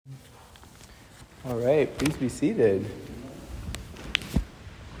All right, please be seated.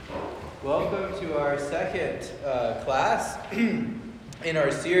 Welcome to our second class in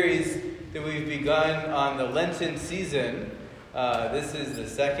our series that we've begun on the Lenten season. This is the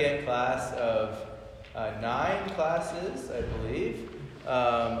second class of 9 classes, I believe,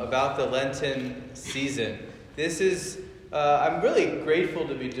 about the Lenten season. This is, I'm really grateful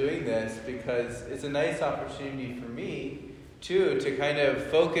to be doing this because it's a nice opportunity for me, too, to kind of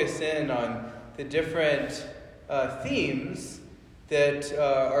focus in on the different themes that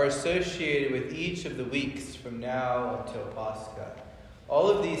are associated with each of the weeks from now until Pascha. All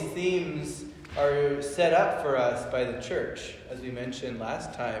of these themes are set up for us by the church. As we mentioned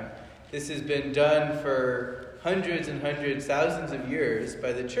last time, this has been done for hundreds and hundreds, thousands of years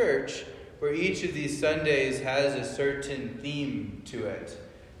by the church, where each of these Sundays has a certain theme to it.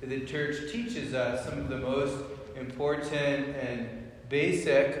 The church teaches us some of the most important and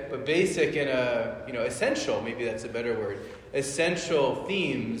basic in a, essential, maybe that's a better word, essential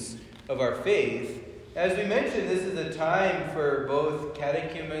themes of our faith. As we mentioned, this is a time for both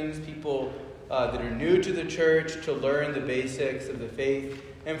catechumens, people that are new to the church, to learn the basics of the faith,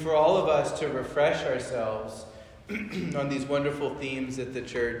 and for all of us to refresh ourselves on these wonderful themes that the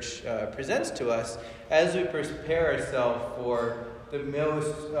church presents to us as we prepare ourselves for the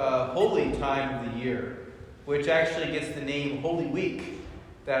most holy time of the year, which actually gets the name Holy Week.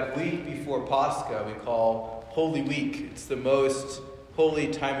 That week before Pascha we call Holy Week. It's the most holy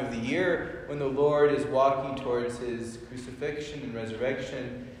time of the year when the Lord is walking towards his crucifixion and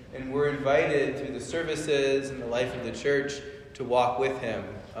resurrection, and we're invited through the services and the life of the church to walk with him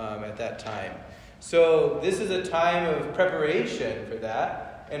at that time. So this is a time of preparation for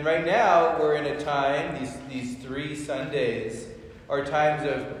that, and right now we're in a time, these 3 Sundays are times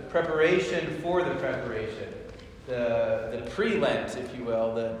of preparation for the preparation. The pre-Lent, if you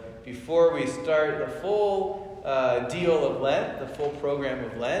will, before we start the full deal of Lent, the full program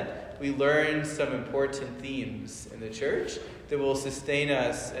of Lent, we learn some important themes in the church that will sustain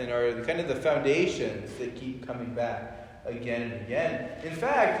us and are kind of the foundations that keep coming back again and again. In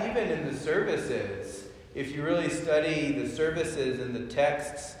fact, even in the services, if you really study the services and the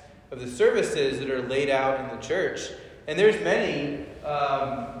texts of the services that are laid out in the church, and there's many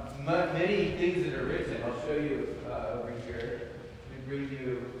things that are written. I'll show you over here. Let me bring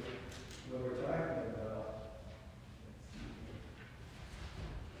you what we're talking about.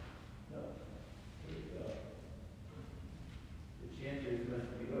 No, here we go. The chanters must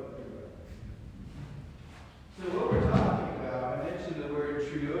be open. So what we're talking about, I mentioned the word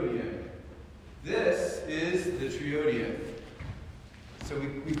Triodion. This is the Triodion. So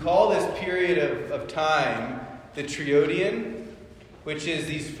we call this period of time the Triodion, which is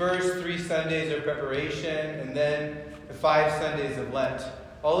these first 3 Sundays of preparation and then the 5 Sundays of Lent.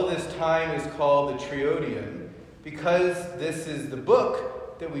 All of this time is called the Triodion because this is the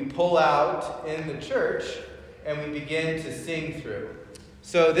book that we pull out in the church and we begin to sing through.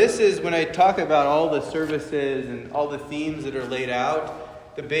 So this is, when I talk about all the services and all the themes that are laid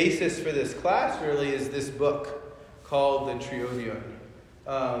out, the basis for this class really is this book called the Triodion.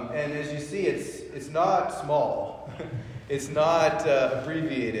 And as you see, it's not small. It's not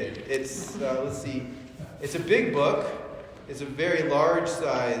abbreviated. It's, it's a big book. It's a very large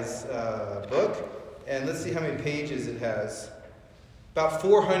size book. And let's see how many pages it has. About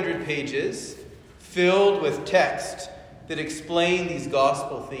 400 pages filled with text that explain these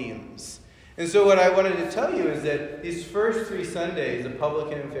gospel themes. And so what I wanted to tell you is that these first 3 Sundays, the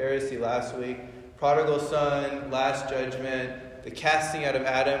publican and Pharisee last week, prodigal son, last judgment, the casting out of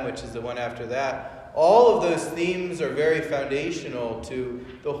Adam, which is the one after that, all of those themes are very foundational to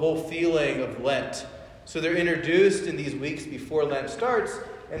the whole feeling of Lent. So they're introduced in these weeks before Lent starts,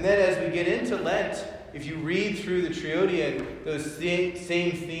 and then as we get into Lent, if you read through the Triodion, those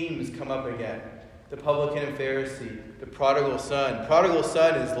same themes come up again. The publican and Pharisee, the prodigal son. Prodigal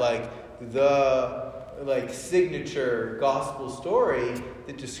son is the signature gospel story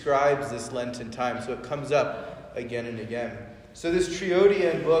that describes this Lenten time. So it comes up again and again. So this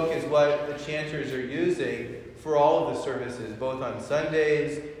Triodion book is what the chanters are using for all of the services, both on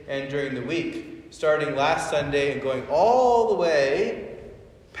Sundays and during the week, starting last Sunday and going all the way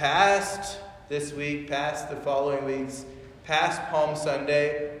past this week, past the following weeks, past Palm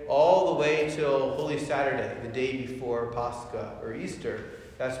Sunday, all the way till Holy Saturday, the day before Pascha or Easter.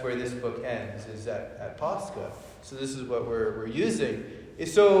 That's where this book ends, is at Pascha. So this is what we're using.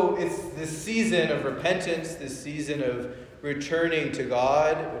 So it's this season of repentance, this season of returning to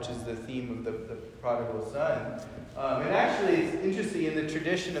God, which is the theme of the prodigal son. And actually, it's interesting, in the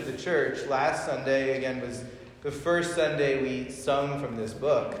tradition of the church, last Sunday, again, was the first Sunday we sung from this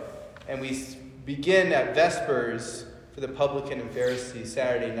book. And we begin at Vespers for the publican and Pharisee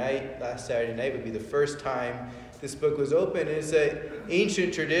Saturday night. Last Saturday night would be the first time this book was open. It's an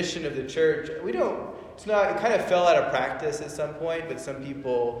ancient tradition of the church. It kind of fell out of practice at some point, but some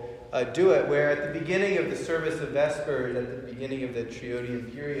people do it, where at the beginning of the service of Vespers, at the beginning of the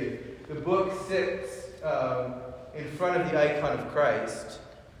Triodion period, the book sits in front of the icon of Christ.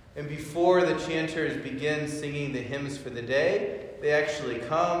 And before the chanters begin singing the hymns for the day, they actually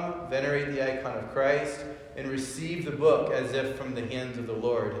come, venerate the icon of Christ, and receive the book as if from the hands of the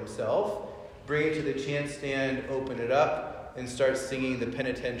Lord himself, bring it to the chant stand, open it up, and start singing the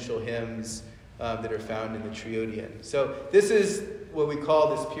penitential hymns that are found in the Triodion. So this is what we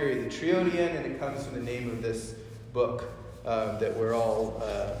call this period the Triodion, and it comes from the name of this book that we're all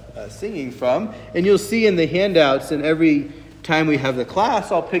singing from. And you'll see in the handouts, and every time we have the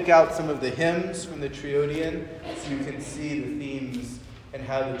class, I'll pick out some of the hymns from the Triodion so you can see the themes and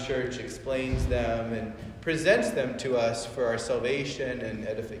how the church explains them and presents them to us for our salvation and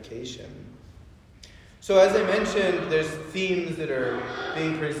edification. So as I mentioned, there's themes that are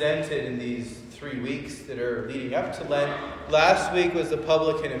being presented in these 3 weeks that are leading up to Lent. Last week was the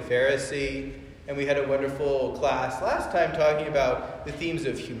publican and Pharisee, and we had a wonderful class last time talking about the themes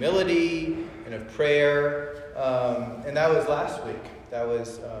of humility and of prayer, and that was last week. That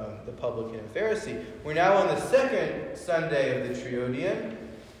was the publican and Pharisee. We're now on the second Sunday of the Triodion,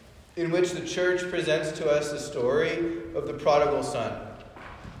 in which the church presents to us the story of the prodigal son.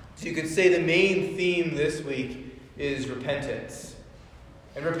 So you could say the main theme this week is repentance.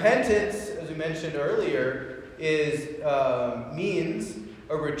 And repentance, as we mentioned earlier, means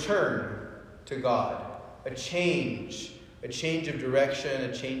a return to God, a change of direction,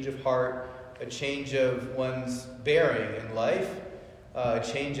 a change of heart, a change of one's bearing in life, a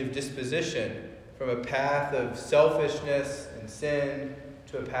change of disposition from a path of selfishness and sin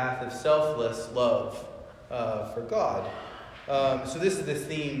to a path of selfless love for God. So this is the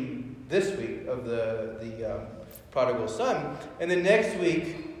theme this week of the prodigal son. And then next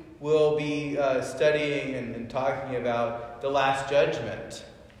week we'll be studying and talking about the Last Judgment,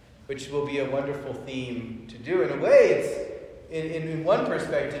 which will be a wonderful theme to do. In a way, it's in one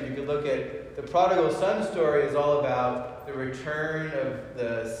perspective, you could look at the prodigal son story is all about the return of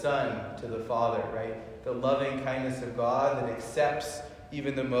the son to the father, right? The loving kindness of God that accepts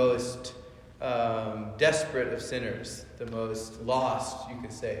even the most desperate of sinners, the most lost, you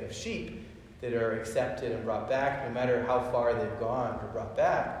could say, of sheep that are accepted and brought back, no matter how far they've gone or brought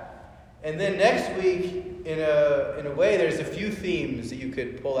back. And then next week, in a way, there's a few themes that you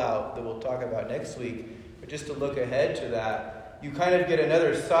could pull out that we'll talk about next week. But just to look ahead to that, you kind of get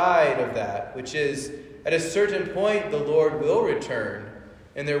another side of that, which is at a certain point, the Lord will return,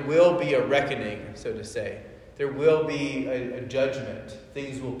 and there will be a reckoning, so to say. There will be a judgment.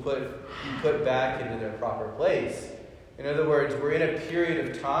 Things will be put back into their proper place. In other words, we're in a period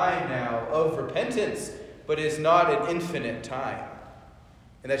of time now of repentance, but it's not an infinite time.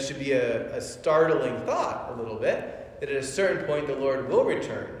 And that should be a startling thought a little bit, that at a certain point the Lord will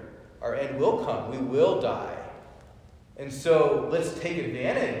return. Our end will come. We will die. And so let's take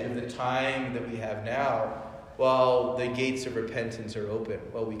advantage of the time that we have now while the gates of repentance are open,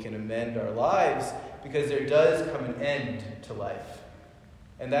 while we can amend our lives, because there does come an end to life.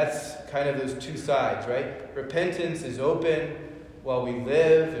 And that's kind of those two sides, right? Repentance is open while we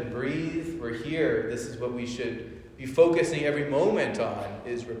live and breathe. We're here. This is what we should be focusing every moment on,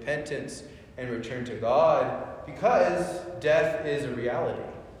 is repentance and return to God, because death is a reality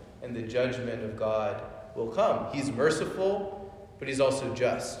and the judgment of God will come. He's merciful, but he's also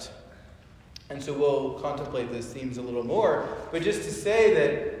just. And so we'll contemplate those themes a little more. But just to say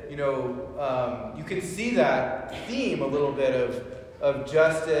that, you can see that theme a little bit of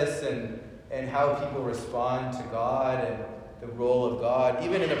justice and how people respond to God and the role of God,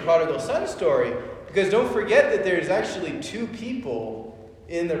 even in the prodigal son story. Because don't forget that there's actually two people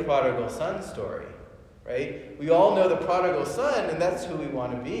in the prodigal son story, right? We all know the prodigal son, and that's who we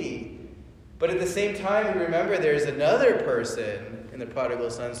want to be. But at the same time, we remember there's another person in the prodigal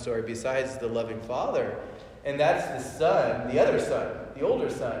son story besides the loving father, and that's the son, the other son, the older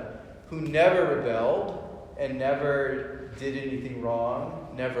son, who never rebelled and never did anything wrong,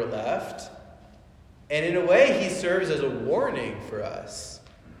 never left. And in a way, he serves as a warning for us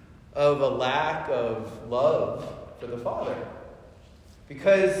of a lack of love for the father.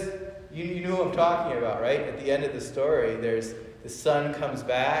 Because you know what I'm talking about, right? At the end of the story, there's the son comes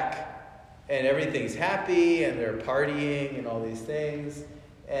back, and everything's happy, and they're partying and all these things.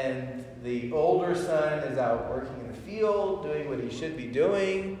 And the older son is out working in the field, doing what he should be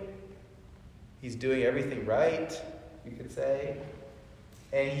doing. He's doing everything right, you could say.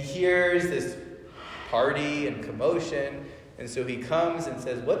 And he hears this party and commotion. And so he comes and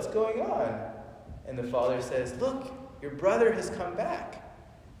says, "What's going on?" And the father says, "Look, your brother has come back,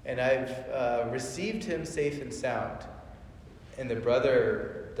 and I've received him safe and sound." And the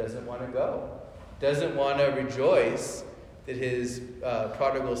brother doesn't want to go, doesn't want to rejoice that his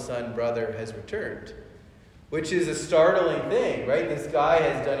prodigal son brother has returned, which is a startling thing, right? This guy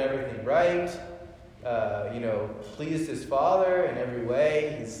has done everything right, pleased his father in every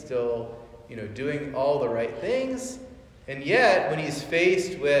way. He's still, doing all the right things. And yet, when he's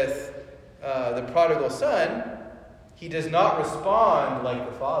faced with the prodigal son, he does not respond like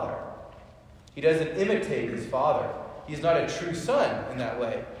the father. He doesn't imitate his father. He's not a true son in that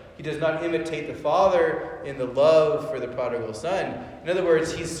way. He does not imitate the father in the love for the prodigal son. In other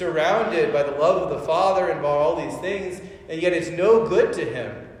words, he's surrounded by the love of the father and by all these things, and yet it's no good to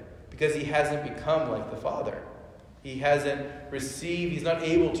him because he hasn't become like the father. He's not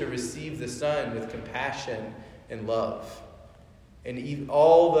able to receive the son with compassion and love. And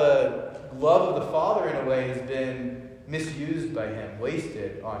all the love of the father, in a way, has been misused by him,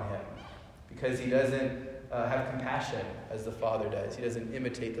 wasted on him, because he doesn't have compassion as the father does. He doesn't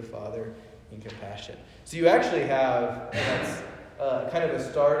imitate the father in compassion. So you actually have, and that's kind of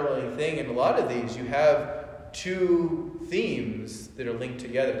a startling thing in a lot of these, you have two themes that are linked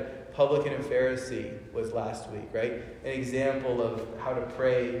together. Publican and Pharisee was last week, right? An example of how to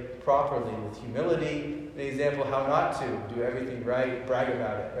pray properly with humility. An example how not to do everything right, brag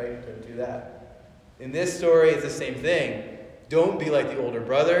about it, right? Don't do that. In this story, it's the same thing. Don't be like the older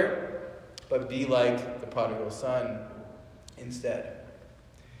brother, but be like the prodigal son instead.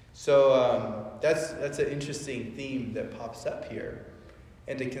 So that's an interesting theme that pops up here.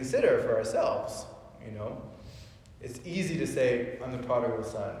 And to consider for ourselves, It's easy to say, I'm the prodigal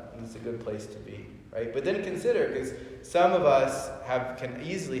son, and it's a good place to be, right? But then consider, because some of us can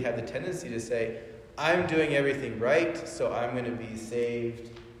easily have the tendency to say, I'm doing everything right, so I'm going to be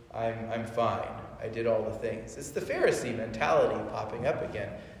saved. I'm fine. I did all the things. It's the Pharisee mentality popping up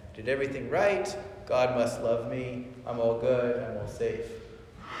again. I did everything right. God must love me. I'm all good. I'm all safe.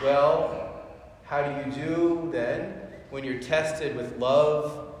 Well, how do you do then when you're tested with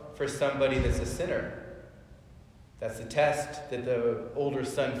love for somebody that's a sinner? That's the test that the older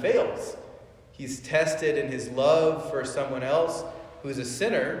son fails. He's tested in his love for someone else who's a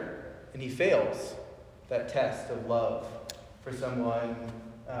sinner, and he fails that test of love for someone,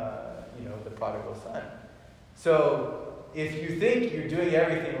 the prodigal son. So if you think you're doing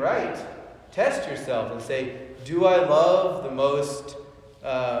everything right, test yourself and say, do I love the most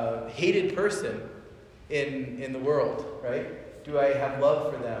hated person in the world, right? Do I have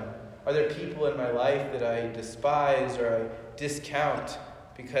love for them? Are there people in my life that I despise or I discount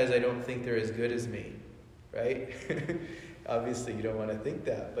because I don't think they're as good as me, right? Obviously, you don't want to think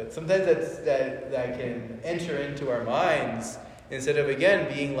that, but sometimes that can enter into our minds instead of,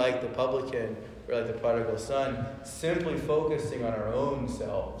 again, being like the publican or like the prodigal son, simply focusing on our own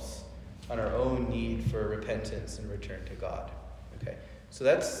selves, on our own need for repentance and return to God. Okay, so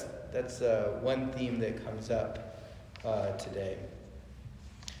that's one theme that comes up today.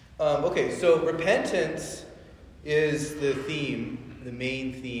 So repentance is the theme, the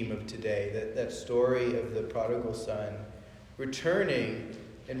main theme of today, that story of the prodigal son returning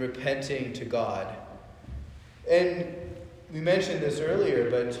and repenting to God. And we mentioned this earlier,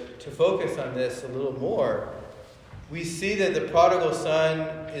 but to focus on this a little more, we see that the prodigal son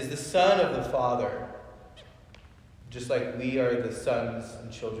is the son of the Father, just like we are the sons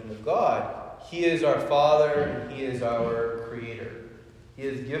and children of God. He is our Father and He is our Creator. He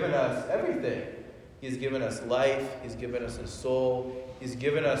has given us everything. He has given us life. He's given us a soul. He's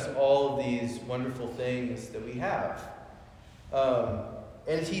given us all of these wonderful things that we have.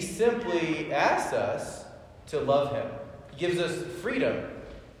 And He simply asks us to love Him. He gives us freedom.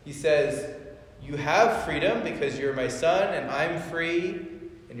 He says, you have freedom because you're my son and I'm free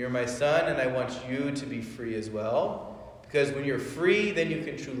and you're my son and I want you to be free as well. Because when you're free, then you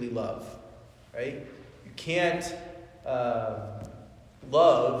can truly love. Right? You can't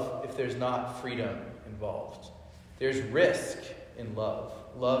love if there's not freedom involved. There's risk in love.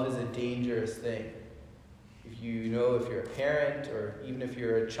 Love is a dangerous thing. If you're a parent or even if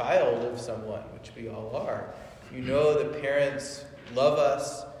you're a child of someone, which we all are, you know that parents love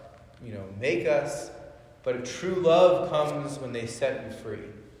us, make us, but a true love comes when they set you free.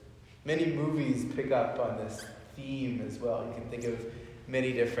 Many movies pick up on this theme as well. You can think of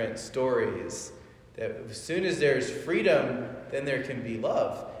many different stories that as soon as there's freedom, then there can be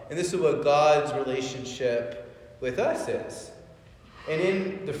love. And this is what God's relationship with us is. And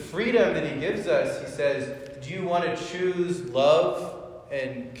in the freedom that He gives us, He says, do you want to choose love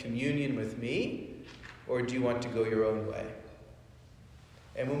and communion with me? or do you want to go your own way?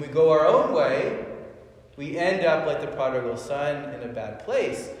 And when we go our own way, we end up like the prodigal son in a bad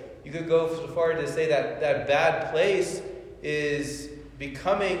place. You could go so far to say that that bad place is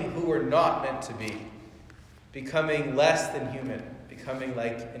becoming who we're not meant to be. Becoming less than human. Becoming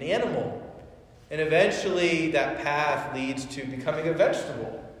like an animal. And eventually that path leads to becoming a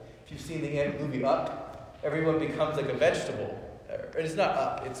vegetable. If you've seen the movie Up, everyone becomes like a vegetable. It's not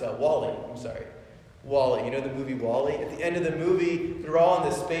Up, it's WALL-E. I'm sorry. WALL-E. You know the movie WALL-E? At the end of the movie, they're all on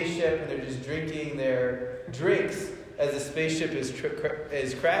the spaceship and they're just drinking their drinks as the spaceship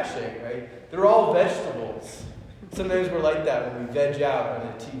is crashing, right? They're all vegetables. Sometimes we're like that when we veg out on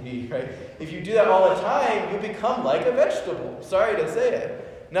the TV, right? If you do that all the time, you become like a vegetable. Sorry to say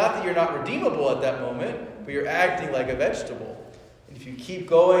it. Not that you're not redeemable at that moment, but you're acting like a vegetable. And if you keep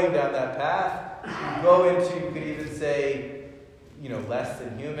going down that path, you go into, you could even say, less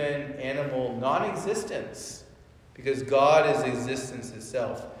than human, animal, non-existence. Because God is existence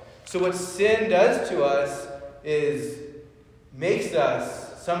itself. So what sin does to us is makes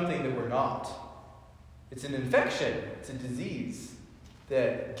us something that we're not. It's an infection. It's a disease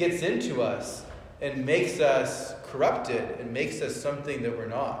that gets into us and makes us corrupted and makes us something that we're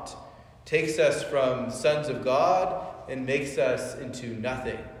not. Takes us from sons of God and makes us into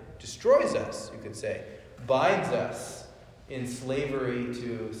nothing. Destroys us, you could say. Binds us in slavery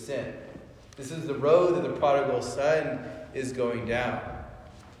to sin. This is the road that the prodigal son is going down.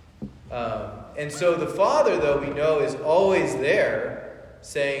 And so the Father, though, we know, is always there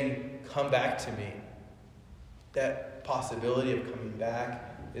saying, come back to me. That possibility of coming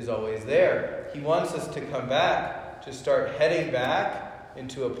back is always there. He wants us to come back, to start heading back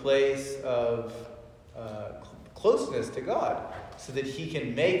into a place of closeness to God, so that He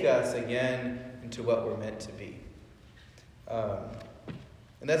can make us again into what we're meant to be.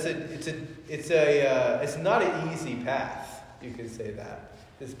 And it's not an easy path, you could say that.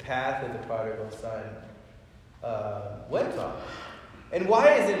 This path that the prodigal son went on. And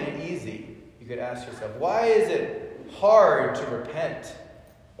why isn't it easy? You could ask yourself, why is it hard to repent?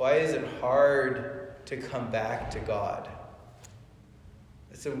 Why is it hard to come back to God?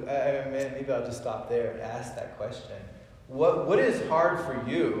 So maybe I'll just stop there and ask that question. What is hard for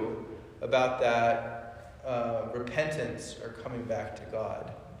you about that repentance or coming back to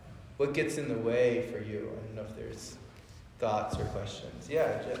God? What gets in the way for you? I don't know if there's thoughts or questions.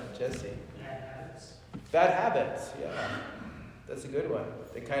 Yeah, Jesse. Bad habits. Bad habits, yeah. That's a good one.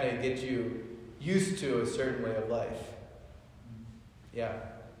 They kind of get you used to a certain way of life. Yeah.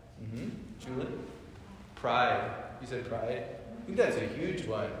 Mm-hmm. Julie? Pride. You said pride? I think that's a huge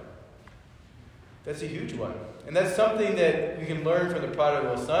one. That's a huge one. And that's something that you can learn from the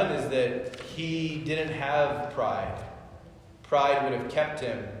prodigal son, is that he didn't have pride. Pride would have kept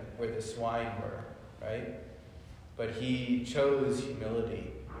him where the swine were, right? But he chose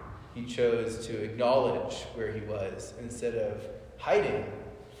humility. He chose to acknowledge where he was instead of hiding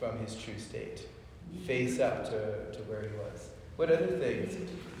from his true state. Face up to where he was. What other things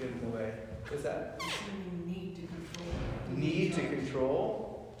get in the way? What's that? Need to control. Need to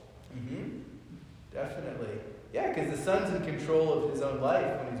control? Mm-hmm. Definitely. Yeah, because the son's in control of his own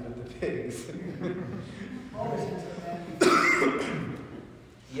life when he's with the pigs. Always has a bad.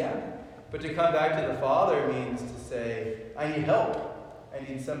 Yeah. But to come back to the Father means to say, I need help. I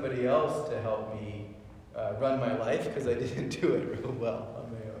need somebody else to help me run my life because I didn't do it real well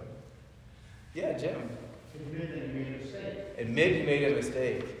on my own. Yeah, Jim. Admit that you made a mistake. Admit you made a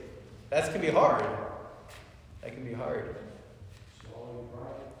mistake. That can be hard. That can be hard. Swallow your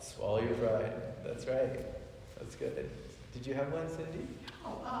pride. Swallow your pride. That's right. That's good. Did you have one, Cindy?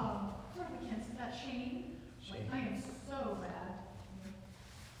 Sort of against that shame. Shame. Like, I am so bad.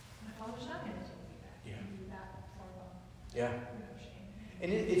 My father's not going to take me back. Yeah. Do that for Yeah. shame.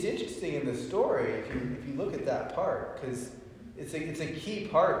 And it's interesting in the story, if you look at that part, because it's a key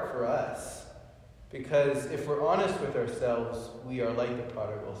part for us. Because if we're honest with ourselves, we are like the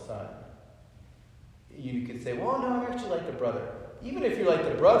prodigal son. You could say, well, no, I'm actually like the brother. Even if you're like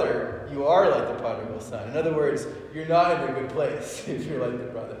the brother, you are like the prodigal son. In other words, you're not in a good place if you're like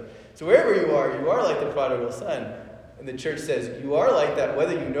the brother. So wherever you are like the prodigal son. And the church says, you are like that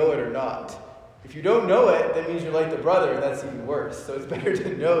whether you know it or not. If you don't know it, that means you're like the brother, and that's even worse. So it's better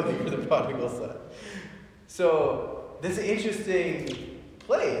to know that you're the prodigal son. So this is an interesting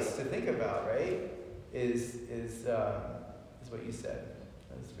place to think about, right? Is what you said.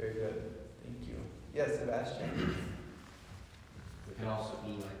 That's very good. Thank you. Yes, Sebastian? It can also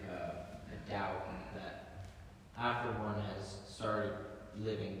be like a doubt that after one has started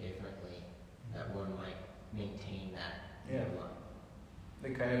living differently, that one might maintain that new life. the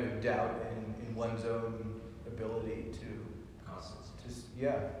kind of doubt in one's own ability to Constancy. just,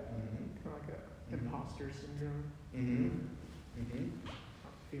 yeah. Mm-hmm. Kind of like a imposter syndrome. Mm-hmm. Mm-hmm.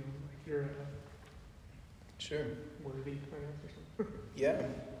 Not feeling like you're Sure. worthy, I guess, or something. Yeah.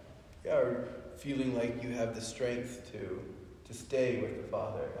 Yeah, or feeling like you have the strength to stay with the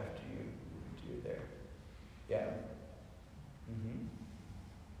Father after you're there. Yeah. Mm-hmm.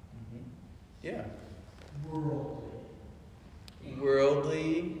 Mm-hmm. Yeah.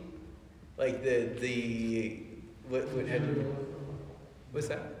 Worldly, like the what had you, what's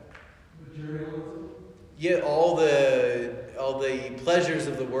that? Materialism. Yeah, all the pleasures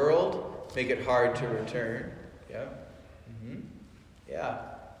of the world make it hard to return. Yeah. Mm-hmm. Yeah.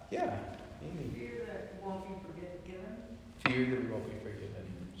 Yeah. Amy. Fear that won't be forgiven. Fear that we won't be forgiven.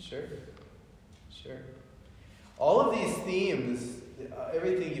 Sure. Sure. All of these themes,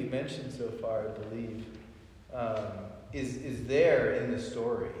 everything you've mentioned so far, I believe, is there in the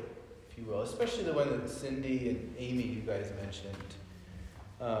story, if you will. Especially the one that Cindy and Amy, you guys mentioned,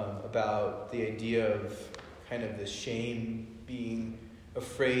 about the idea of kind of the shame, being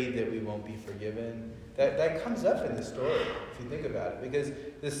afraid that we won't be forgiven. That comes up in the story, if you think about it. Because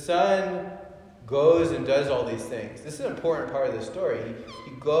the son goes and does all these things. This is an important part of the story.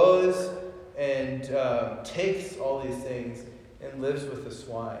 He goes and takes all these things and lives with the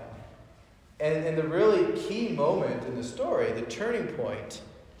swine. And the really key moment in the story, the turning point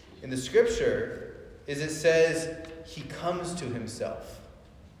in the scripture, is it says he comes to himself.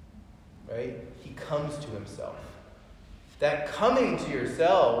 Right? He comes to himself. That coming to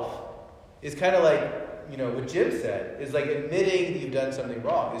yourself is kind of like, what Jim said, is like admitting that you've done something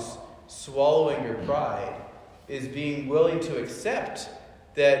wrong, is swallowing your pride, is being willing to accept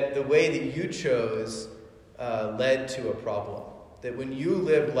that the way that you chose led to a problem. That when you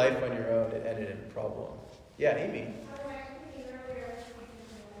lived life on your own, it ended in a problem. Yeah, Amy.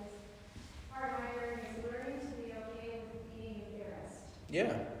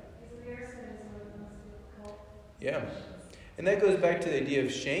 Yeah. Yeah. And that goes back to the idea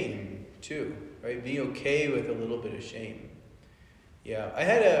of shame, too, right? Being okay with a little bit of shame. Yeah.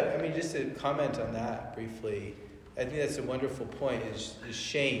 Just to comment on that briefly, I think that's a wonderful point, is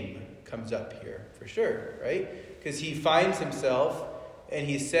shame comes up here, for sure, right? Because he finds himself, and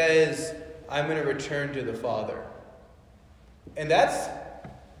he says, I'm going to return to the Father. And that's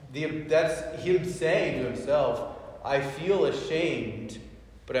him saying to himself, I feel ashamed,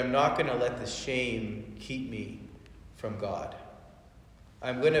 but I'm not going to let the shame keep me from God.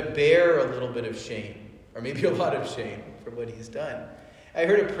 I'm going to bear a little bit of shame, or maybe a lot of shame, for what he's done. I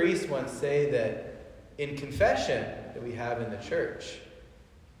heard a priest once say that in confession that we have in the church,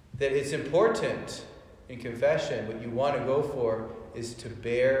 that it's important in confession, what you want to go for is to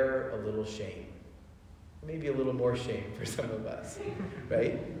bear a little shame. Maybe a little more shame for some of us,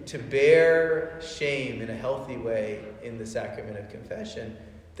 right? To bear shame in a healthy way in the sacrament of confession,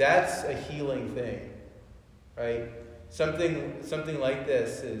 that's a healing thing, right? Something like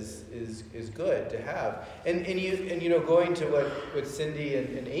this is good to have. And going to what Cindy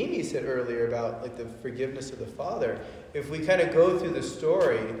and Amy said earlier about like the forgiveness of the Father, if we kind of go through the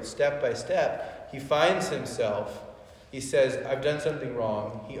story step by step, he finds himself, he says, I've done something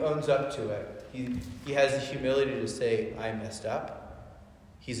wrong. He owns up to it. He has the humility to say, I messed up.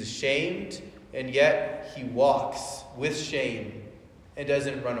 He's ashamed, and yet he walks with shame and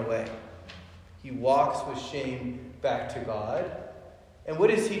doesn't run away. He walks with shame back to God. And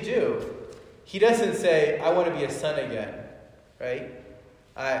what does he do? He doesn't say, I want to be a son again, right?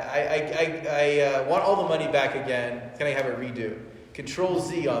 I want all the money back again. Can I have a redo? Control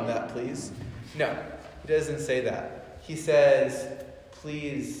Z on that, please. No, he doesn't say that. He says,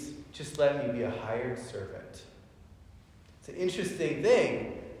 please, just let me be a hired servant. It's an interesting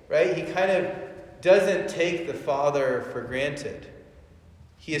thing, right? He kind of doesn't take the Father for granted.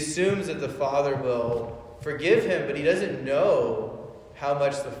 He assumes that the Father will forgive him, but he doesn't know how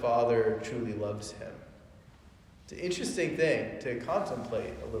much the Father truly loves him. It's an interesting thing to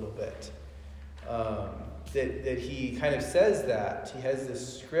contemplate a little bit. That he kind of says that. He has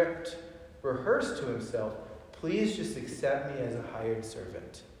this script rehearsed to himself. Please just accept me as a hired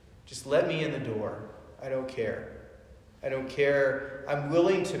servant. Just let me in the door. I don't care. I don't care. I'm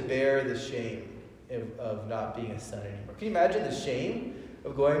willing to bear the shame of not being a son anymore. Can you imagine the shame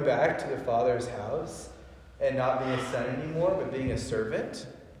of going back to the Father's house and not being a son anymore, but being a servant?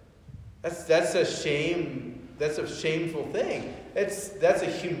 That's a shame. That's a shameful thing. That's a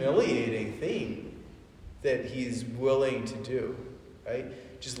humiliating thing that he's willing to do,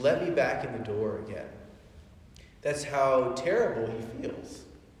 right? Just let me back in the door again. That's how terrible he feels.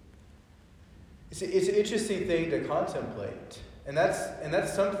 It's an interesting thing to contemplate. And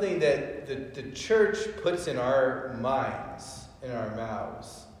that's something that the church puts in our minds, in our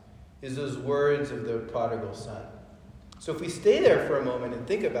mouths, is those words of the prodigal son. So if we stay there for a moment and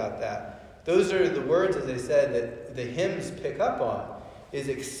think about that, those are the words, as I said, that the hymns pick up on, is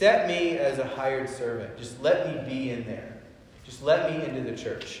accept me as a hired servant. Just let me be in there. Just let me into the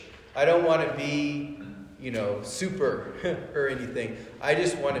church. I don't want to be, super or anything. I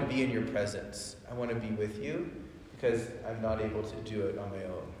just want to be in your presence. I want to be with you because I'm not able to do it on my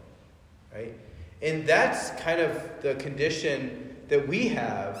own. Right? And that's kind of the condition that we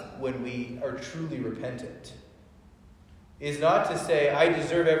have when we are truly repentant. Is not to say, I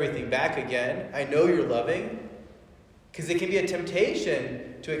deserve everything back again. I know you're loving. Because it can be a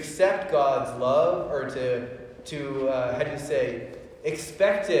temptation to accept God's love or to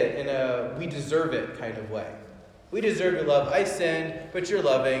expect it in a we deserve it kind of way. We deserve your love. I sinned, but you're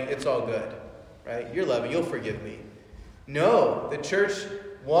loving. It's all good. Right? You're loving. You'll forgive me. No, the church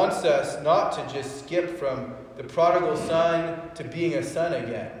wants us not to just skip from the prodigal son to being a son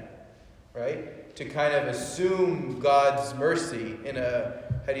again. Right? To kind of assume God's mercy in a,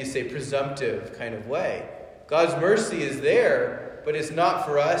 presumptive kind of way. God's mercy is there, but it's not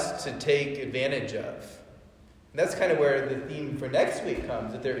for us to take advantage of. And that's kind of where the theme for next week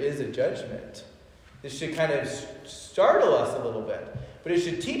comes, that there is a judgment. This should kind of startle us a little bit. But it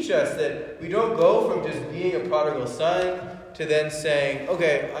should teach us that we don't go from just being a prodigal son to then saying,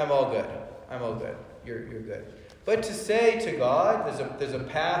 okay, I'm all good. I'm all good. You're good. But to say to God, there's a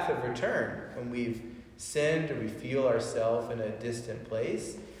path of return when we've sinned or we feel ourselves in a distant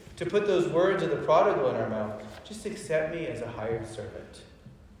place. To put those words of the prodigal in our mouth, just accept me as a hired servant.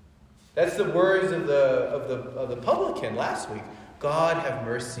 That's the words of the publican last week. God, have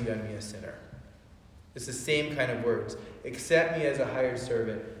mercy on me, a sinner. It's the same kind of words. Accept me as a hired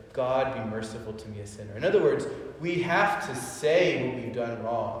servant. God, be merciful to me, a sinner. In other words, we have to say what we've done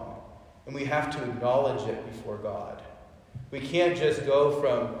wrong, and we have to acknowledge it before God. We can't just go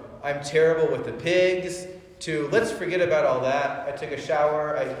from, I'm terrible with the pigs, to let's forget about all that. I took a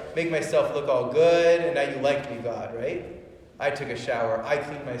shower. I make myself look all good. And now you like me, God, right? I took a shower. I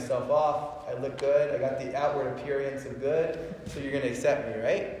cleaned myself off. I look good. I got the outward appearance of good. So you're going to accept me,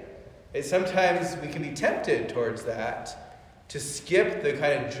 right? And sometimes we can be tempted towards that, to skip the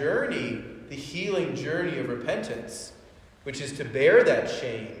kind of journey, the healing journey of repentance, which is to bear that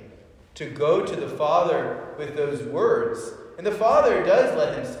shame, to go to the Father with those words. And the Father does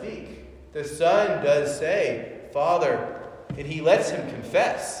let him speak. The Son does say, Father, and he lets him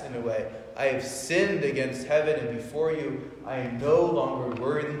confess in a way, I have sinned against heaven and before you. I am no longer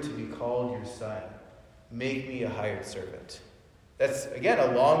worthy to be called your son. Make me a hired servant. That's, again,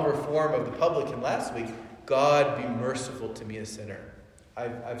 a longer form of the publican last week. God, be merciful to me, a sinner.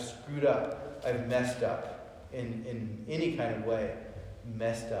 I've screwed up. I've messed up in any kind of way.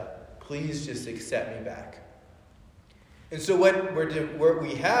 Messed up. Please just accept me back. And so what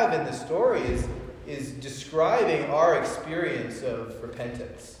we have in the story is describing our experience of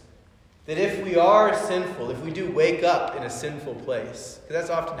repentance. That if we are sinful, if we do wake up in a sinful place, because that's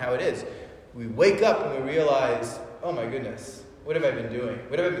often how it is, we wake up and we realize, oh my goodness, what have I been doing?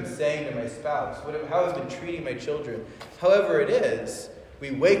 What have I been saying to my spouse? How have I been treating my children? However it is,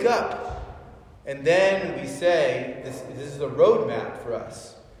 we wake up and then we say, this is the roadmap for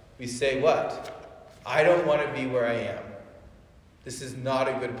us. We say what? I don't want to be where I am. This is not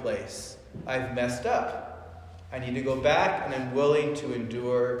a good place. I've messed up. I need to go back, and I'm willing to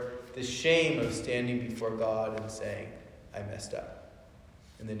endure the shame of standing before God and saying, I messed up.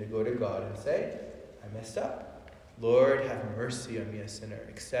 And then to go to God and say, I messed up. Lord, have mercy on me, a sinner.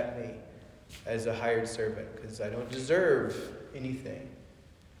 Accept me as a hired servant, because I don't deserve anything.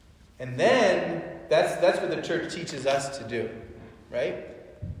 And then, that's what the church teaches us to do, right?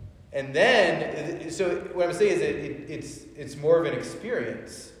 And then, so what I'm saying is it's more of an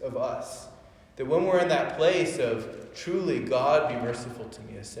experience of us. That when we're in that place of truly, God, be merciful to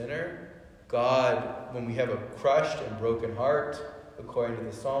me, a sinner. God, when we have a crushed and broken heart, according to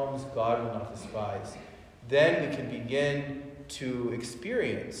the Psalms, God will not despise. Then we can begin to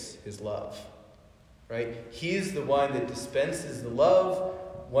experience his love. Right? He's the one that dispenses the love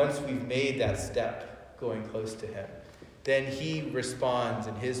once we've made that step going close to him. Then he responds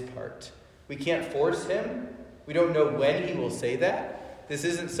in his part. We can't force him. We don't know when he will say that. This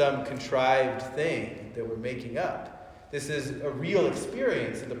isn't some contrived thing that we're making up. This is a real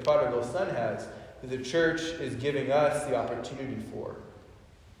experience that the prodigal son has, that the church is giving us the opportunity for,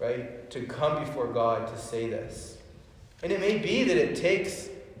 right? To come before God to say this. And it may be that it takes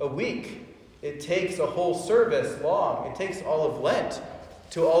a week. It takes a whole service long. It takes all of Lent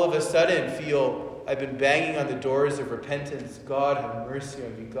to all of a sudden feel, I've been banging on the doors of repentance. God, have mercy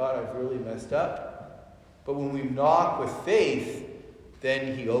on me. God, I've really messed up. But when we knock with faith,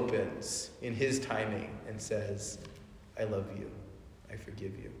 then he opens in his timing and says, I love you. I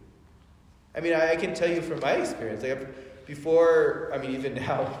forgive you. I mean, I can tell you from my experience, even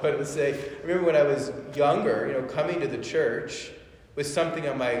now, but let's say, I remember when I was younger, coming to the church with something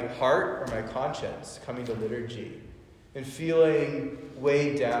on my heart or my conscience, coming to liturgy, and feeling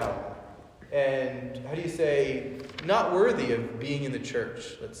weighed down. And, not worthy of being in the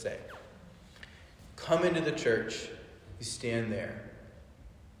church, let's say. Come into the church, you stand there,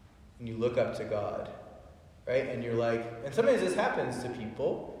 and you look up to God, right? And you're like, and sometimes this happens to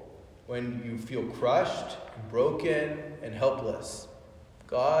people when you feel crushed, and broken, and helpless.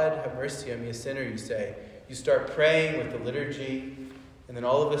 God, have mercy on me, a sinner, you say. You start praying with the liturgy, and then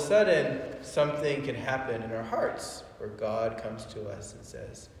all of a sudden, something can happen in our hearts where God comes to us and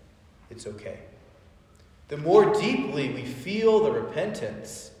says, it's okay. The more deeply we feel the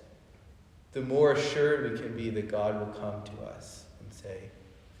repentance, the more assured we can be that God will come to us and say,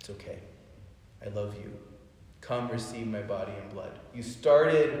 it's okay. I love you. Come receive my body and blood. You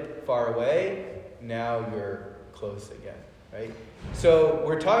started far away, now you're close again, right? So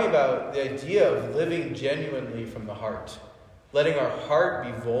we're talking about the idea of living genuinely from the heart, letting our heart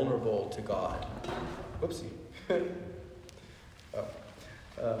be vulnerable to God. Whoopsie.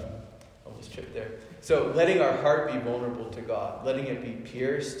 Almost tripped there. So letting our heart be vulnerable to God, letting it be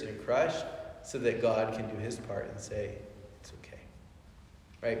pierced and crushed so that God can do his part and say, it's okay.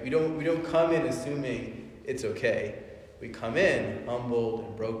 Right? We don't come in assuming it's okay. We come in humbled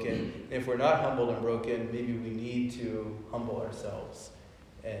and broken. And if we're not humbled and broken, maybe we need to humble ourselves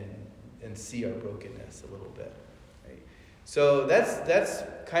and see our brokenness a little bit. Right? So that's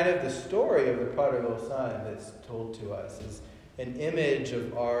kind of the story of the prodigal son that's told to us, is an image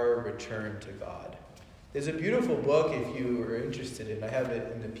of our return to God. There's a beautiful book, if you are interested in, I have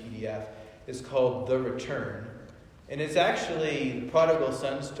it in the PDF. It's called The Return. And it's actually the prodigal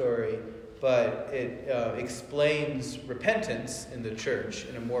son story, but it explains repentance in the church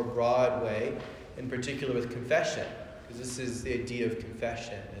in a more broad way, in particular with confession, because this is the idea of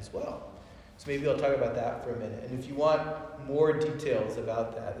confession as well. So maybe I'll talk about that for a minute. And if you want more details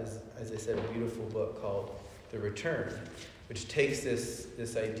about that, there's, as I said, a beautiful book called The Return, which takes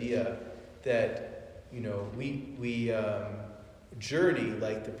this idea that, we journey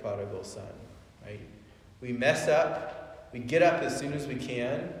like the prodigal son, right? We mess up, we get up as soon as we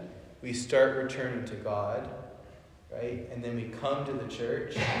can, we start returning to God, right? And then we come to the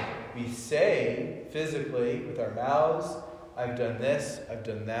church, we say physically with our mouths, I've done this, I've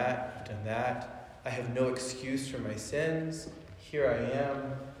done that, I've done that. I have no excuse for my sins. Here I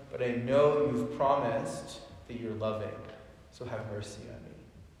am, but I know you've promised that you're loving. So have mercy on me,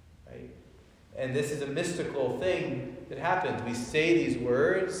 right? And this is a mystical thing that happens. We say these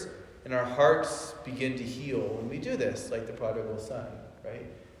words, and our hearts begin to heal when we do this, like the prodigal son, right?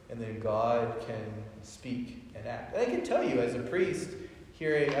 And then God can speak and act. And I can tell you, as a priest,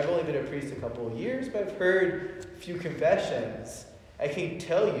 I've only been a priest a couple of years, but I've heard a few confessions. I can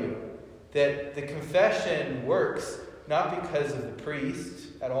tell you that the confession works not because of the priest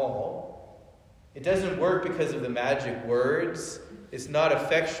at all. It doesn't work because of the magic words. It's not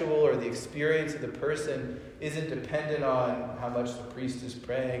effectual, or the experience of the person isn't dependent on how much the priest is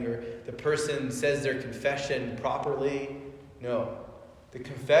praying or the person says their confession properly. No. The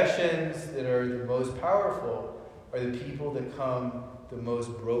confessions that are the most powerful are the people that come the most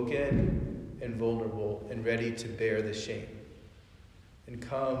broken and vulnerable and ready to bear the shame and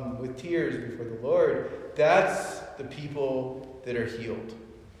come with tears before the Lord. That's the people that are healed.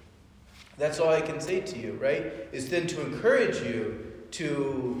 That's all I can say to you, right? Is then to encourage you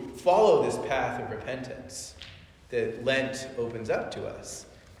to follow this path of repentance that Lent opens up to us.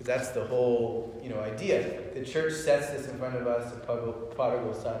 Because that's the whole, idea. The church sets this in front of us, the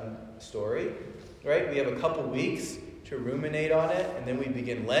prodigal son story, right? We have a couple weeks to ruminate on it, and then we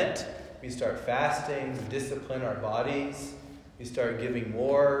begin Lent. We start fasting, we discipline our bodies. We start giving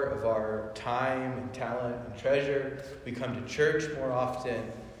more of our time and talent and treasure. We come to church more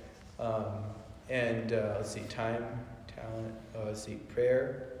often. Time, talent,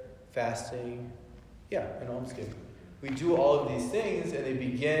 prayer, fasting, and almsgiving. We do all of these things, and they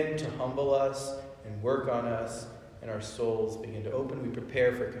begin to humble us and work on us, and our souls begin to open. We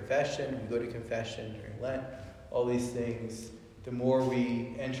prepare for confession. We go to confession during Lent. All these things, the more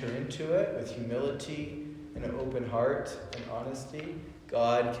we enter into it with humility and an open heart and honesty,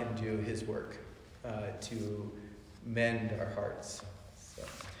 God can do his work to mend our hearts.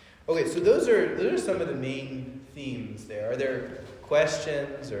 So those are some of the main themes there. Are there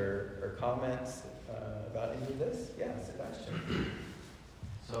questions or comments about any of this? Yeah, Sebastian.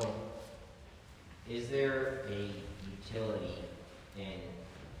 So, is there a utility in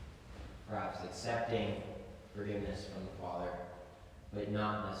perhaps accepting forgiveness from the Father, but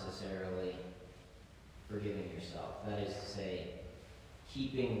not necessarily forgiving yourself? That is to say,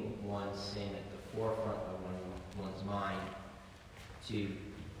 keeping one's sin at the forefront of one's mind to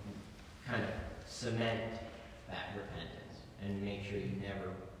kind of cement that repentance and make sure you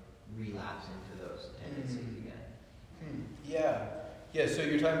never relapse into those tendencies again. Yeah, so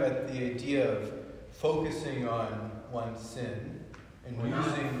you're talking about the idea of focusing on one's sin and We're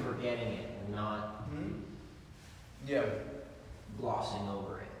using... not forgetting it. We're not glossing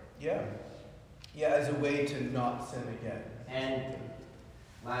over it. Yeah, as a way to not sin again. And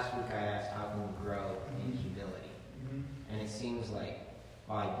last week I asked how can we grow in humility? And it seems like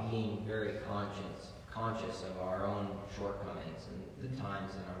by being very conscious of our own shortcomings and the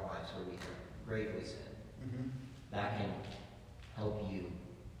times in our lives where we gravely sin, that can help you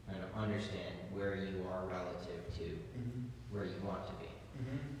kind of understand where you are relative to where you want to be.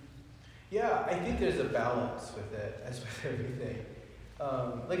 Yeah, I think there's a balance with it, as with everything.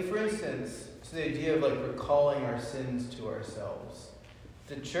 Like for instance, so the idea of like recalling our sins to ourselves.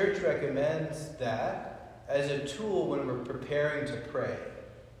 The church recommends that as a tool when we're preparing to pray.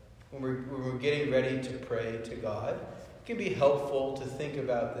 When we're getting ready to pray to God, it can be helpful to think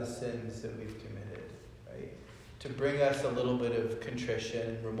about the sins that we've committed, right? To bring us a little bit of contrition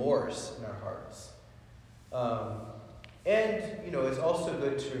and remorse in our hearts. And, it's also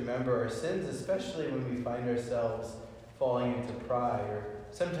good to remember our sins, especially when we find ourselves falling into pride. Or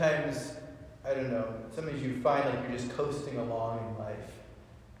sometimes, sometimes you find like you're just coasting along in life,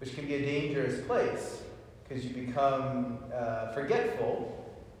 which can be a dangerous place because you become forgetful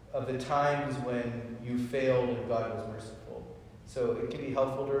of the times when you failed and God was merciful. So it can be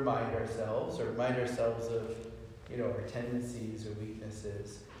helpful to remind ourselves of, our tendencies or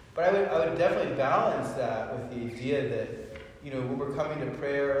weaknesses. But I would definitely balance that with the idea that, when we're coming to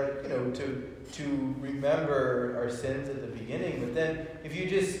prayer, to remember our sins at the beginning. But then if you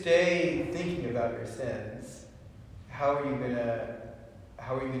just stay thinking about your sins, how are you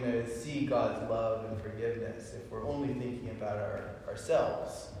gonna see God's love and forgiveness if we're only thinking about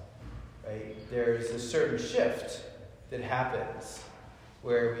ourselves? Right? There's a certain shift that happens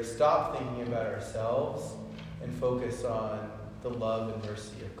where we stop thinking about ourselves and focus on the love and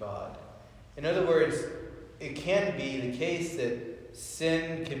mercy of God. In other words, it can be the case that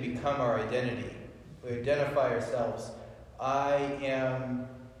sin can become our identity. We identify ourselves. I am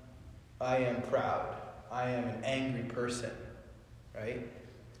proud. I am an angry person, right?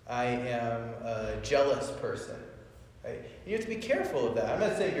 I am a jealous person, right? You have to be careful of that. I'm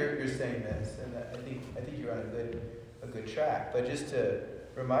not saying you're saying this, and I think you're on a good track. But just to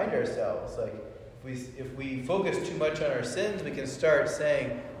remind ourselves, like if we focus too much on our sins, we can start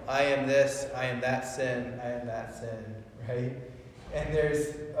saying, I am this, I am that sin, I am that sin, right? And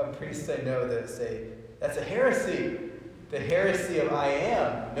there's priests I know that say, that's a heresy. The heresy of I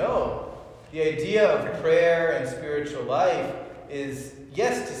am. No. The idea of prayer and spiritual life is,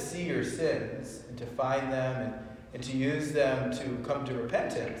 yes, to see your sins and to find them and to use them to come to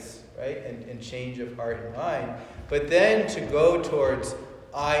repentance, right? And change of heart and mind. But then to go towards,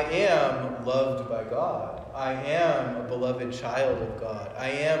 I am loved by God. I am a beloved child of God. I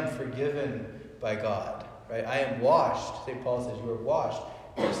am forgiven by God, right? I am washed. St. Paul says, you are washed,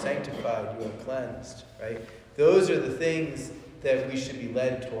 you are sanctified, you are cleansed, right? Those are the things that we should be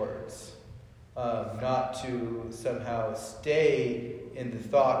led towards, not to somehow stay in the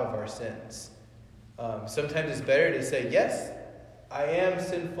thought of our sins. Sometimes it's better to say, yes, I am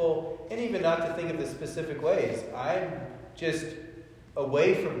sinful, and even not to think of the specific ways. I'm just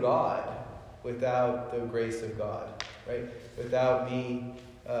away from God without the grace of God, right? Without me,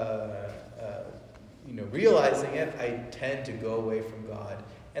 realizing it, I tend to go away from God,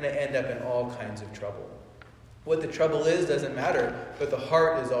 and I end up in all kinds of trouble. What the trouble is doesn't matter, but the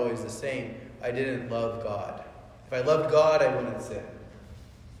heart is always the same. I didn't love God. If I loved God, I wouldn't sin.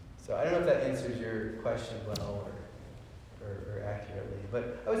 So I don't know if that answers your question well or accurately,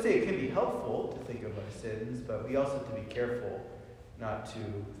 but I would say it can be helpful to think of our sins, but we also have to be careful not to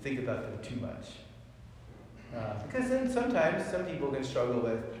think about them too much. Because then sometimes some people can struggle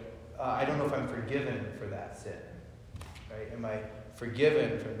with, I don't know if I'm forgiven for that sin. Right? Am I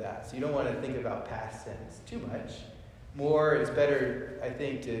forgiven for that? So you don't want to think about past sins too much. More, it's better, I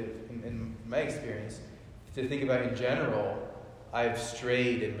think, in my experience, to think about in general, I've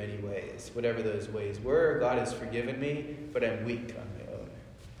strayed in many ways, whatever those ways were. God has forgiven me, but I'm weak on my own.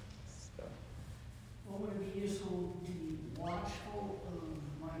 So. What would it be useful to be watchful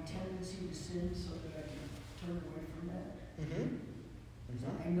of my tendency to sin so that I can turn away from that. Mm-hmm. So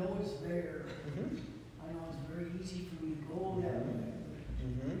I know it's there. Mm-hmm. I know it's very easy for me to go that way.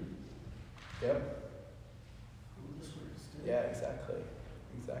 Mm-hmm. Yep. Go this way instead. Yeah, exactly.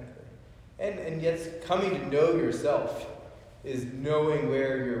 And yes, coming to know yourself is knowing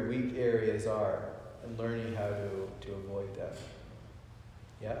where your weak areas are and learning how to avoid them.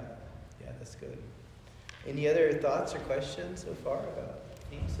 Yeah, that's good. Any other thoughts or questions so far about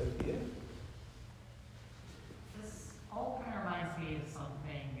things, Sophia? This all kind of reminds me of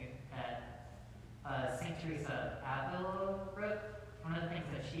something that St. Teresa of Avila wrote. One of the things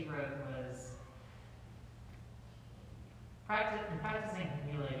that she wrote was, in practicing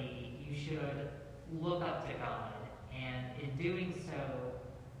humility, you should look up to God. And in doing so,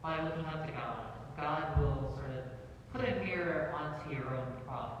 by looking up to God, God will sort of put a mirror onto your own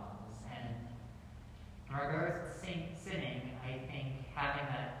problems. And in regards to sinning, I think having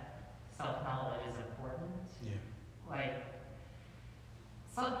that self-knowledge is important. Yeah. Like,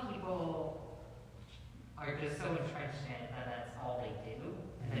 some people are just so entrenched in it that that's all they do,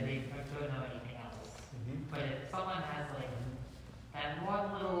 and that they don't know anything else. Mm-hmm. But if someone has like that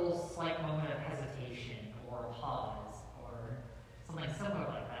one little slight moment of hesitation or pause or something similar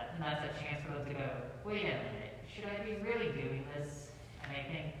like that, and that's a chance for them to go, wait a minute, should I be really doing this? And I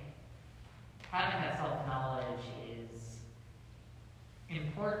think having that self-knowledge is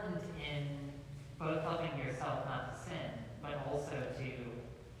important in both helping yourself not to sin, but also to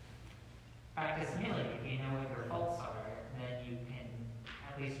practice humility. If you know what your faults are, then you can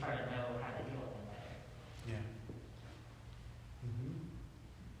at least try to know how to deal with them better. Yeah.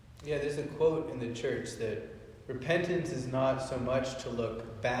 Yeah, there's a quote in the church that repentance is not so much to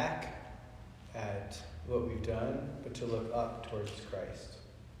look back at what we've done, but to look up towards Christ.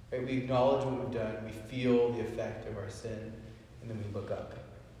 Right? We acknowledge what we've done, we feel the effect of our sin, and then we look up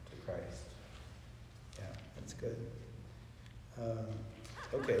to Christ. Yeah, that's good.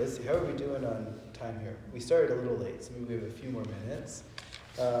 Okay, let's see. How are we doing on time here? We started a little late, so maybe we have a few more minutes.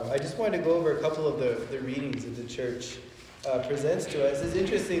 I just wanted to go over a couple of the readings that the church presents to us. It's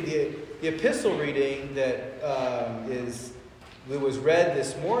interesting, the epistle reading that was read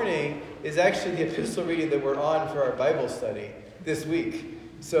this morning is actually the epistle reading that we're on for our Bible study this week.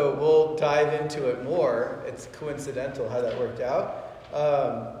 So we'll dive into it more. It's coincidental how that worked out.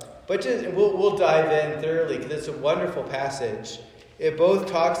 But we'll dive in thoroughly because it's a wonderful passage. It both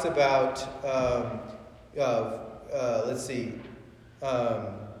talks about, I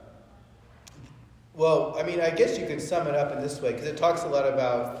guess you could sum it up in this way, because it talks a lot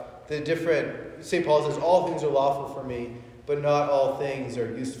about the different, St. Paul says, all things are lawful for me, but not all things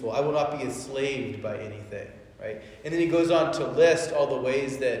are useful. I will not be enslaved by anything, right? And then he goes on to list all the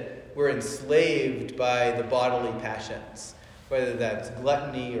ways that we're enslaved by the bodily passions, whether that's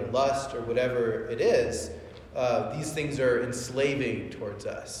gluttony or lust or whatever it is. These things are enslaving towards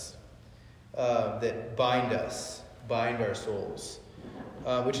us, that bind our souls.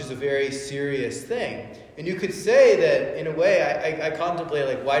 Which is a very serious thing. And you could say that, in a way, I contemplate,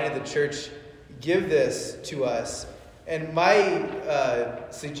 like, why did the church give this to us? And my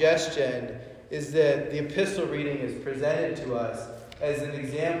suggestion is that the epistle reading is presented to us as an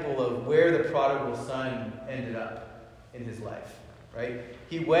example of where the prodigal son ended up in his life, right?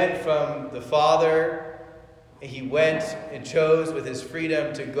 He went from the father, he went and chose with his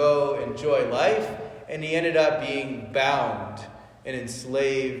freedom to go enjoy life, and he ended up being bound and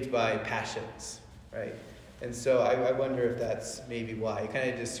enslaved by passions, right? And so I wonder if that's maybe why. It kind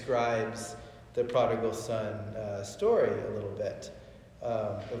of describes the prodigal son story a little bit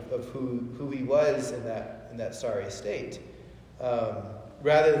of who he was in that sorry state.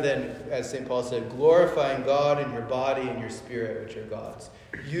 Rather than, as St. Paul said, glorifying God in your body and your spirit, which are God's.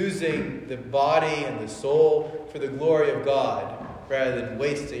 Using the body and the soul for the glory of God rather than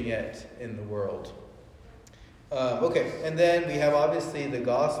wasting it in the world. And then we have obviously the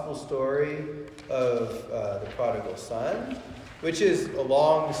gospel story of the prodigal son, which is a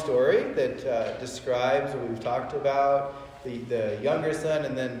long story that describes what we've talked about, the younger son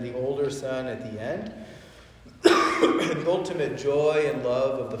and then the older son at the end. The ultimate joy and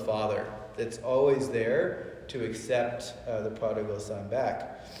love of the father that's always there to accept the prodigal son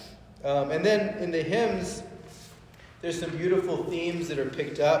back. And then in the hymns, there's some beautiful themes that are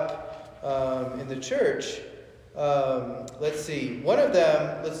picked up in the church. Let's see. One of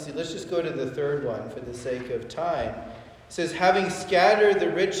them, let's just go to the third one for the sake of time. It says, having scattered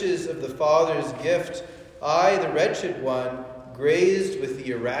the riches of the Father's gift, I, the wretched one, grazed with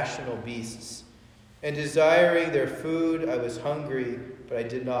the irrational beasts. And desiring their food, I was hungry, but I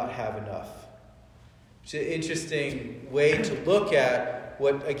did not have enough. It's an interesting way to look at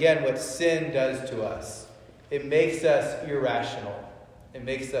what sin does to us. it makes us irrational. It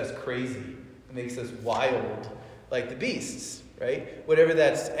makes us crazy. It makes us wild, like the beasts, right? Whatever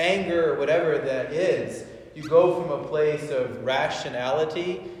that's anger or whatever that is, you go from a place of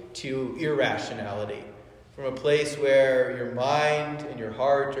rationality to irrationality. From a place where your mind and your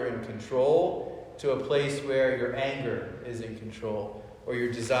heart are in control to a place where your anger is in control or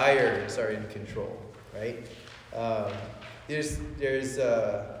your desires are in control, right? There's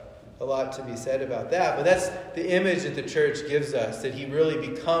a lot to be said about that, but that's the image that the church gives us, that he really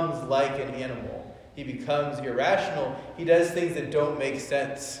becomes like an animal. He becomes irrational. He does things that don't make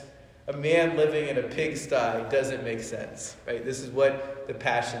sense. A man living in a pigsty doesn't make sense, right? This is what the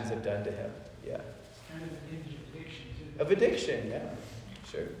passions have done to him. Yeah. Kind of an image of addiction, too. Of addiction, yeah.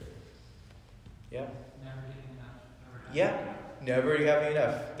 Sure. Yeah. Never getting enough. Yeah. Never having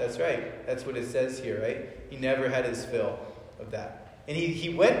enough. That's right. That's what it says here, right? He never had his fill of that. And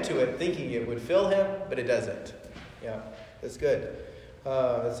he went to it thinking it would fill him, but it doesn't. Yeah. That's good.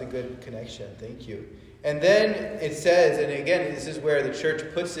 That's a good connection. Thank you. And then it says, and again, this is where the church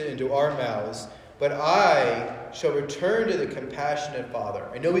puts it into our mouths, but I shall return to the compassionate Father.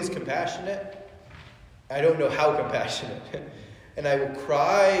 I know he's compassionate. I don't know how compassionate. And I will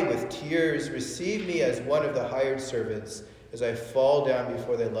cry with tears, receive me as one of the hired servants, as I fall down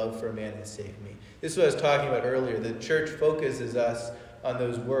before thy love for a man has saved me. This is what I was talking about earlier. The church focuses us on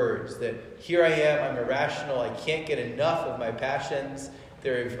those words, that here I am, I'm irrational, I can't get enough of my passions,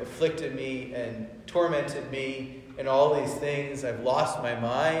 they've afflicted me and tormented me and all these things, I've lost my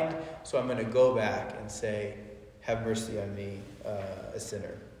mind, so I'm going to go back and say, have mercy on me, a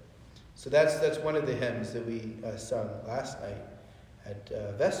sinner. So that's one of the hymns that we sung last night at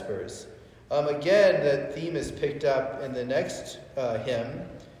Vespers. Again, the theme is picked up in the next hymn.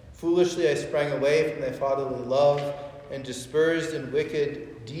 Foolishly I sprang away from thy fatherly love, and dispersed in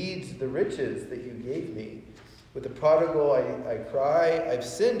wicked deeds the riches that you gave me. With the prodigal I cry, I've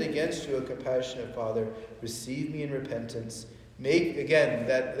sinned against you, O compassionate Father. Receive me in repentance. Make, again,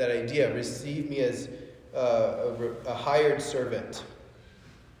 that idea, receive me as a hired servant.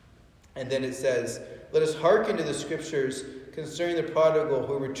 And then it says, let us hearken to the scriptures concerning the prodigal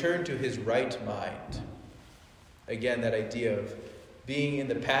who returned to his right mind. Again, that idea of being in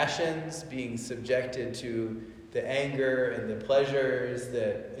the passions, being subjected to the anger and the pleasures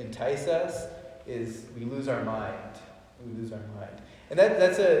that entice us, is we lose our mind. We lose our mind. And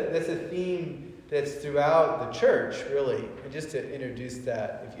that's a theme that's throughout the church, really. And just to introduce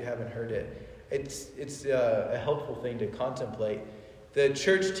that, if you haven't heard it, it's a helpful thing to contemplate. The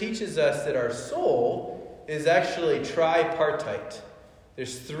church teaches us that our soul is actually tripartite.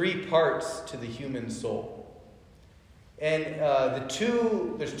 There's 3 parts to the human soul. And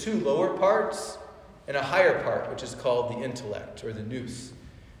there's 2 lower parts and a higher part, which is called the intellect, or the nous.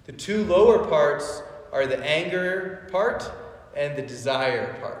 The 2 lower parts are the anger part and the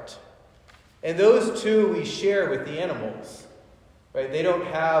desire part. And those 2 we share with the animals. Right? They don't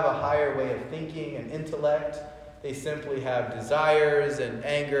have a higher way of thinking and intellect. They simply have desires and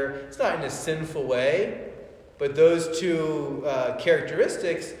anger. It's not in a sinful way, but those 2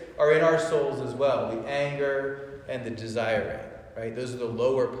 characteristics are in our souls as well. The anger and the desiring. Right? Those are the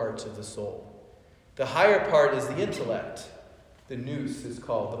lower parts of the soul. The higher part is the intellect. The nous is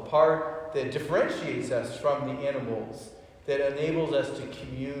called. The part that differentiates us from the animals, that enables us to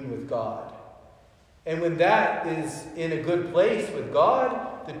commune with God. And when that is in a good place with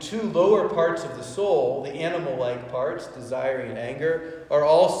God, the 2 lower parts of the soul, the animal-like parts, desiring and anger, are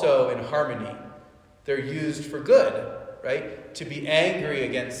also in harmony. They're used for good, right? To be angry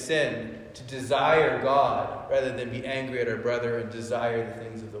against sin, to desire God, rather than be angry at our brother and desire the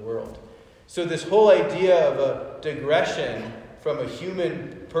things of the world. So this whole idea of a digression from a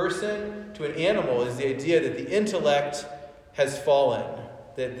human person to an animal is the idea that the intellect has fallen,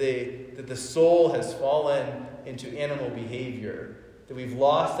 that the soul has fallen into animal behavior, that we've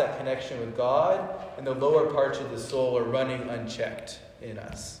lost that connection with God, and the lower parts of the soul are running unchecked in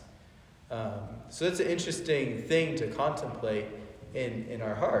us. So it's an interesting thing to contemplate in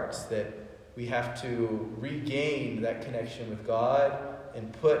our hearts, that we have to regain that connection with God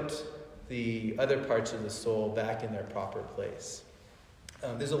and put the other parts of the soul back in their proper place.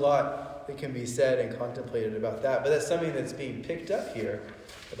 There's a lot that can be said and contemplated about that, but that's something that's being picked up here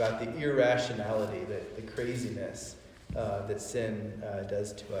about the irrationality, the craziness that sin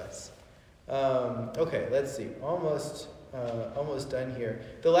does to us. Okay, let's see. Almost done here.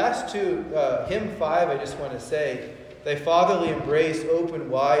 The last 2, hymn 5, I just want to say, thy fatherly embrace open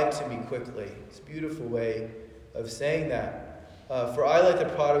wide to me quickly. It's a beautiful way of saying that. For I, like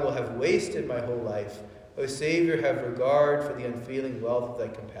the prodigal, have wasted my whole life. O Savior, have regard for the unfailing wealth of thy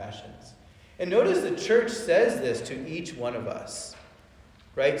compassions. And notice the church says this to each one of us.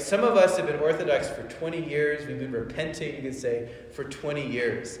 Right? Some of us have been Orthodox for 20 years. We've been repenting, you could say, for 20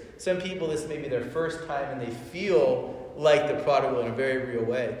 years. Some people, this may be their first time, and they feel like the prodigal in a very real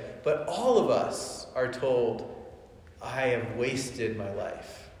way. But all of us are told, I have wasted my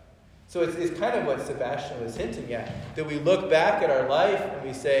life. So it's kind of what Sebastian was hinting at, that we look back at our life and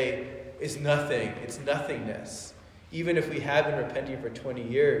we say, it's nothing, it's nothingness. Even if we have been repenting for 20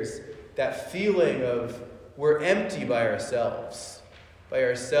 years, that feeling of we're empty by ourselves. By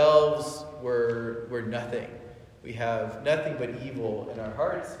ourselves, we're nothing. We have nothing but evil in our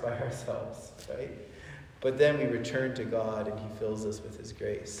hearts by ourselves, right? But then we return to God and he fills us with his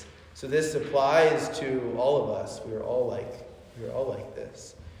grace. So this applies to all of us. We are all like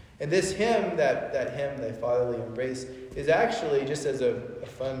this. And this hymn, that hymn, Thy Fatherly Embrace, is actually, just as a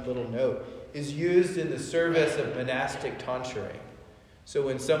fun little note, is used in the service of monastic tonsuring. So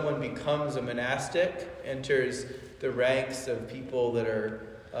when someone becomes a monastic, enters the ranks of people that are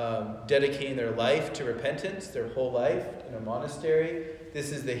dedicating their life to repentance, their whole life in a monastery,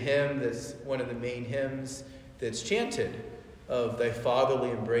 this is the hymn that's one of the main hymns that's chanted, of Thy fatherly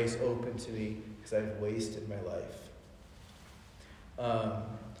embrace open to me, because I've wasted my life.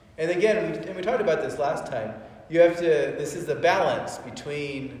 And again, we talked about this last time, this is the balance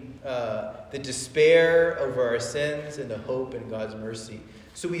between the despair over our sins and the hope in God's mercy.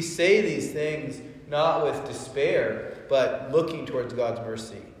 So we say these things not with despair, but looking towards God's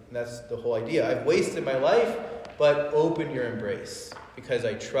mercy. And that's the whole idea. I've wasted my life, but open your embrace, because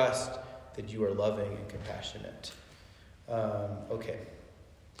I trust that you are loving and compassionate. Okay.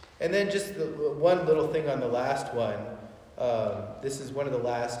 And then just one little thing on the last one. This is one of the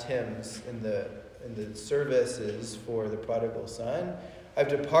last hymns in the services for the prodigal son. I've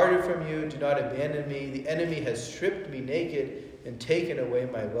departed from you, do not abandon me. The enemy has stripped me naked and taken away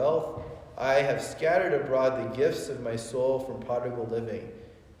my wealth. I have scattered abroad the gifts of my soul from prodigal living.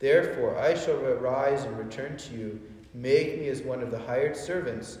 Therefore I shall arise and return to you. Make me as one of the hired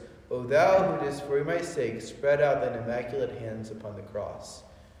servants. O thou who didst for my sake spread out thine immaculate hands upon the cross.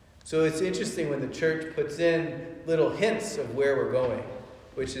 So it's interesting when the church puts in little hints of where we're going,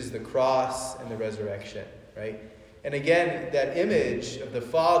 which is the cross and the resurrection, right? And again, that image of the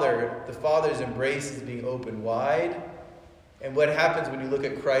Father's embrace is being open wide. And what happens when you look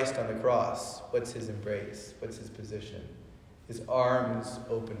at Christ on the cross? What's his embrace? What's his position? His arms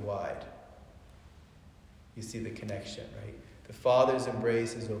open wide. You see the connection, right? The Father's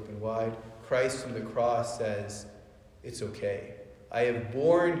embrace is open wide. Christ on the cross says, it's okay. I have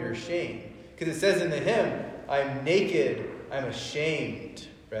borne your shame. Because it says in the hymn, I'm naked, I'm ashamed,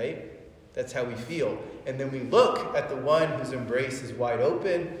 right? That's how we feel. And then we look at the one whose embrace is wide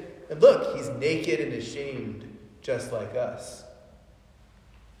open, and look, he's naked and ashamed, just like us.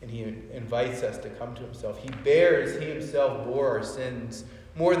 And he invites us to come to himself. He himself bore our sins.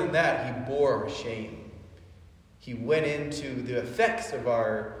 More than that, he bore our shame. He went into the effects of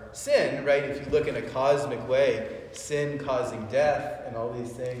our sin, right? If you look in a cosmic way, sin causing death and all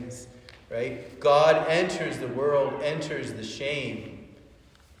these things, right? God enters the world, enters the shame,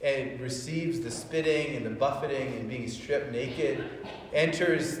 and receives the spitting and the buffeting and being stripped naked,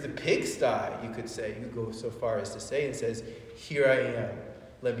 enters the pigsty, you could say. You could go so far as to say, and says, here I am,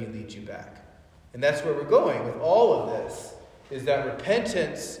 let me lead you back. And that's where we're going with all of this, is that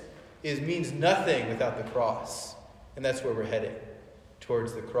repentance means nothing without the cross. And that's where we're heading,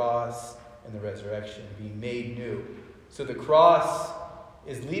 towards the cross and the resurrection, being made new. So the cross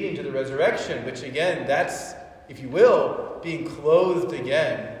is leading to the resurrection, which again, that's, if you will, being clothed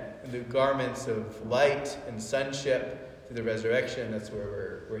again in the garments of light and sonship through the resurrection. That's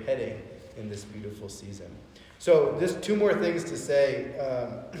where we're heading in this beautiful season. So just two more things to say,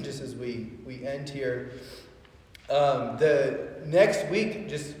 just as we end here. The next week,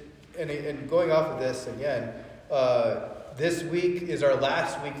 just and going off of this again, this week is our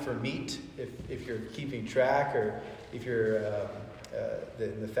last week for meat, if you're keeping track, or if you're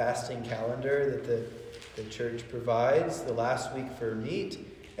the fasting calendar that the church provides, the last week for meat.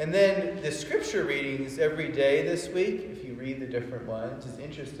 And then the scripture readings every day this week, if you read the different ones, is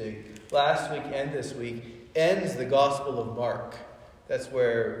interesting. Last week and this week ends the Gospel of Mark. That's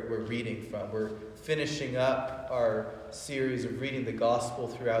where we're reading from. We're finishing up our series of reading the Gospel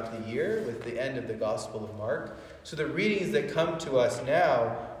throughout the year with the end of the Gospel of Mark. So the readings that come to us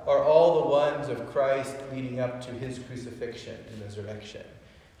now are all the ones of Christ leading up to his crucifixion and resurrection.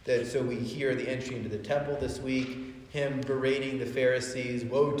 So we hear the entry into the temple this week, him berating the Pharisees,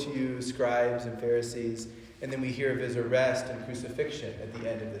 woe to you, scribes and Pharisees. And then we hear of his arrest and crucifixion at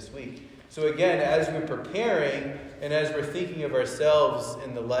the end of this week. So again, as we're preparing and as we're thinking of ourselves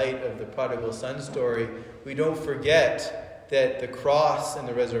in the light of the prodigal son story, we don't forget that the cross and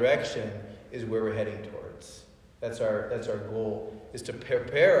the resurrection is where we're heading towards. That's our goal, is to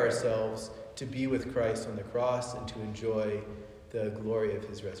prepare ourselves to be with Christ on the cross and to enjoy the glory of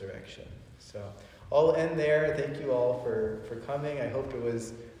his resurrection. So I'll end there. Thank you all for coming. I hope it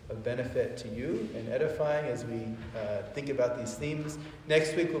was of benefit to you and edifying as we think about these themes.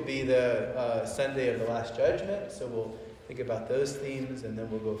 Next week will be the Sunday of the Last Judgment, so we'll think about those themes, and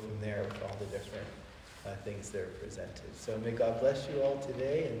then we'll go from there with all the different things that are presented. So may God bless you all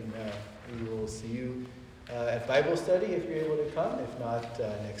today, and we will see you at Bible study if you're able to come, if not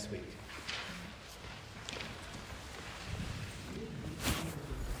next week.